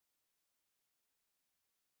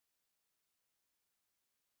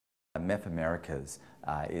MEF Americas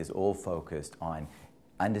is all focused on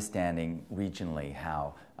understanding regionally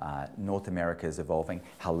how North America is evolving,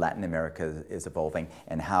 how Latin America is evolving,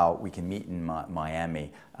 and how we can meet in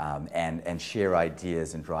Miami and share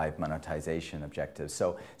ideas and drive monetization objectives.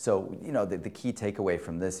 So you know, the key takeaway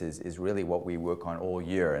from this is really what we work on all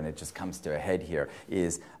year, and it just comes to a head here,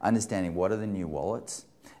 is understanding what are the new wallets,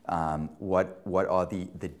 what are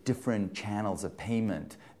the different channels of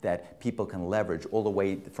payment that people can leverage, all the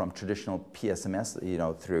way from traditional PSMS, you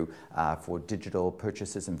know, through for digital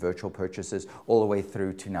purchases and virtual purchases, all the way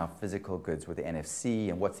through to now physical goods with the NFC,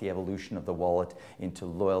 and what's the evolution of the wallet into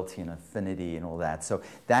loyalty and affinity and all that. So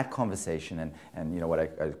that conversation and you know, what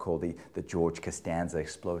I call the George Costanza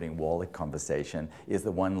exploding wallet conversation is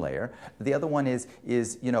the one layer. The other one is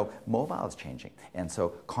you know, mobile is changing, and so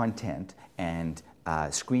content and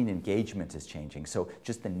screen engagement is changing. So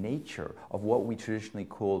just the nature of what we traditionally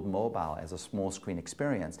called mobile as a small screen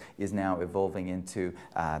experience is now evolving into,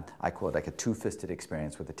 I call it like a two-fisted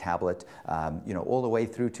experience with a tablet, you know, all the way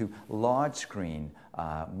through to large screen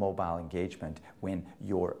mobile engagement when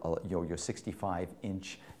your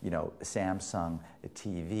 65-inch, you know, Samsung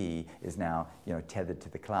TV is now, you know, tethered to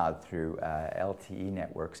the cloud through LTE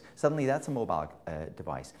networks. Suddenly that's a mobile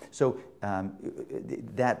device. So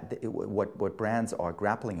what brands are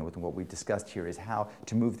grappling with, and what we discussed here, is how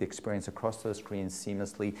to move the experience across those screens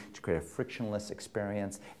seamlessly to create a frictionless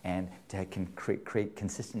experience and to create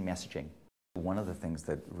consistent messaging. One of the things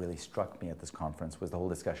that really struck me at this conference was the whole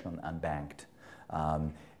discussion on unbanked.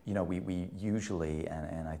 You know, we usually,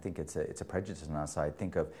 and I think it's a prejudice on our side,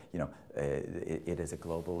 think of, you know, it as a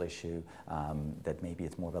global issue, that maybe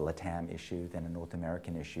it's more of a LATAM issue than a North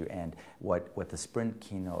American issue. And what the Sprint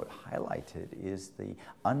keynote highlighted is the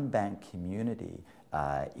unbanked community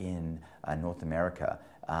in North America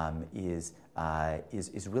is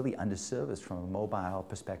really underserviced from a mobile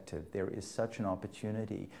perspective. There is such an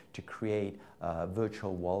opportunity to create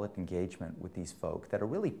virtual wallet engagement with these folk that are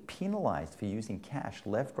really penalized for using cash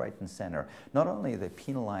left, right, and center. Not only are they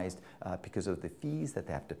penalized because of the fees that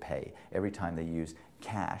they have to pay every time they use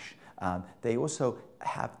cash, they also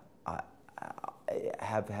have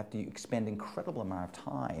to expend incredible amount of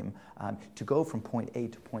time to go from point A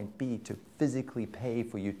to point B to physically pay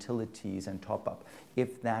for utilities and top up.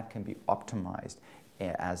 If that can be optimized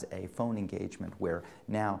as a phone engagement, where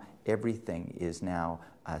now everything is now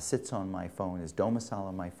sits on my phone, is domiciled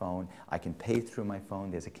on my phone, I can pay through my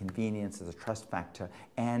phone, there's a convenience, there's a trust factor,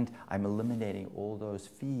 and I'm eliminating all those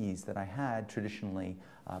fees that I had traditionally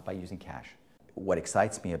by using cash. What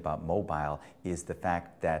excites me about mobile is the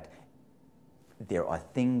fact that there are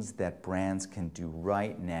things that brands can do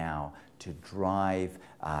right now to drive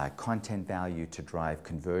content value, to drive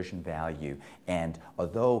conversion value. And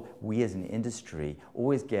although we as an industry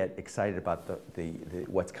always get excited about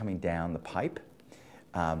what's coming down the pipe,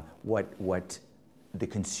 what the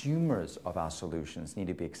consumers of our solutions need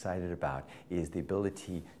to be excited about is the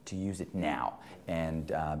ability to use it now.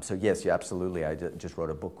 And so yes, you absolutely, I just wrote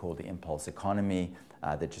a book called The Impulse Economy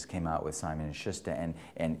that just came out with Simon & Schuster,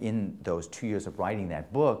 and in those 2 years of writing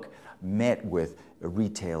that book, met with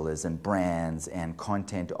retailers and brands and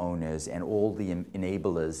content owners and all the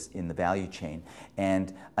enablers in the value chain,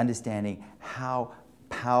 and understanding how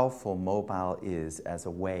powerful mobile is as a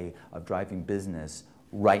way of driving business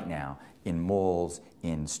right now in malls,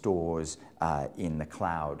 in stores, in the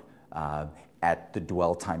cloud, at the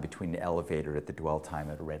dwell time between the elevator, at the dwell time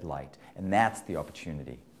at a red light. And that's the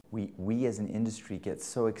opportunity. We as an industry get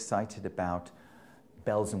so excited about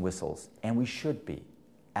bells and whistles, and we should be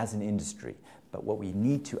as an industry. But what we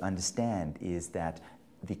need to understand is that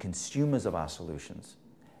the consumers of our solutions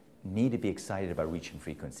need to be excited about reach and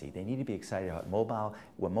frequency. They need to be excited about mobile,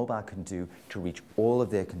 what mobile can do to reach all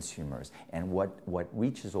of their consumers. And what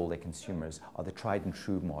reaches all their consumers are the tried and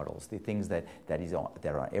true models, the things that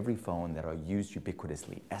are on every phone, that are used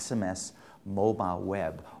ubiquitously. SMS, mobile,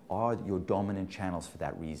 web are your dominant channels for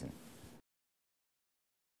that reason.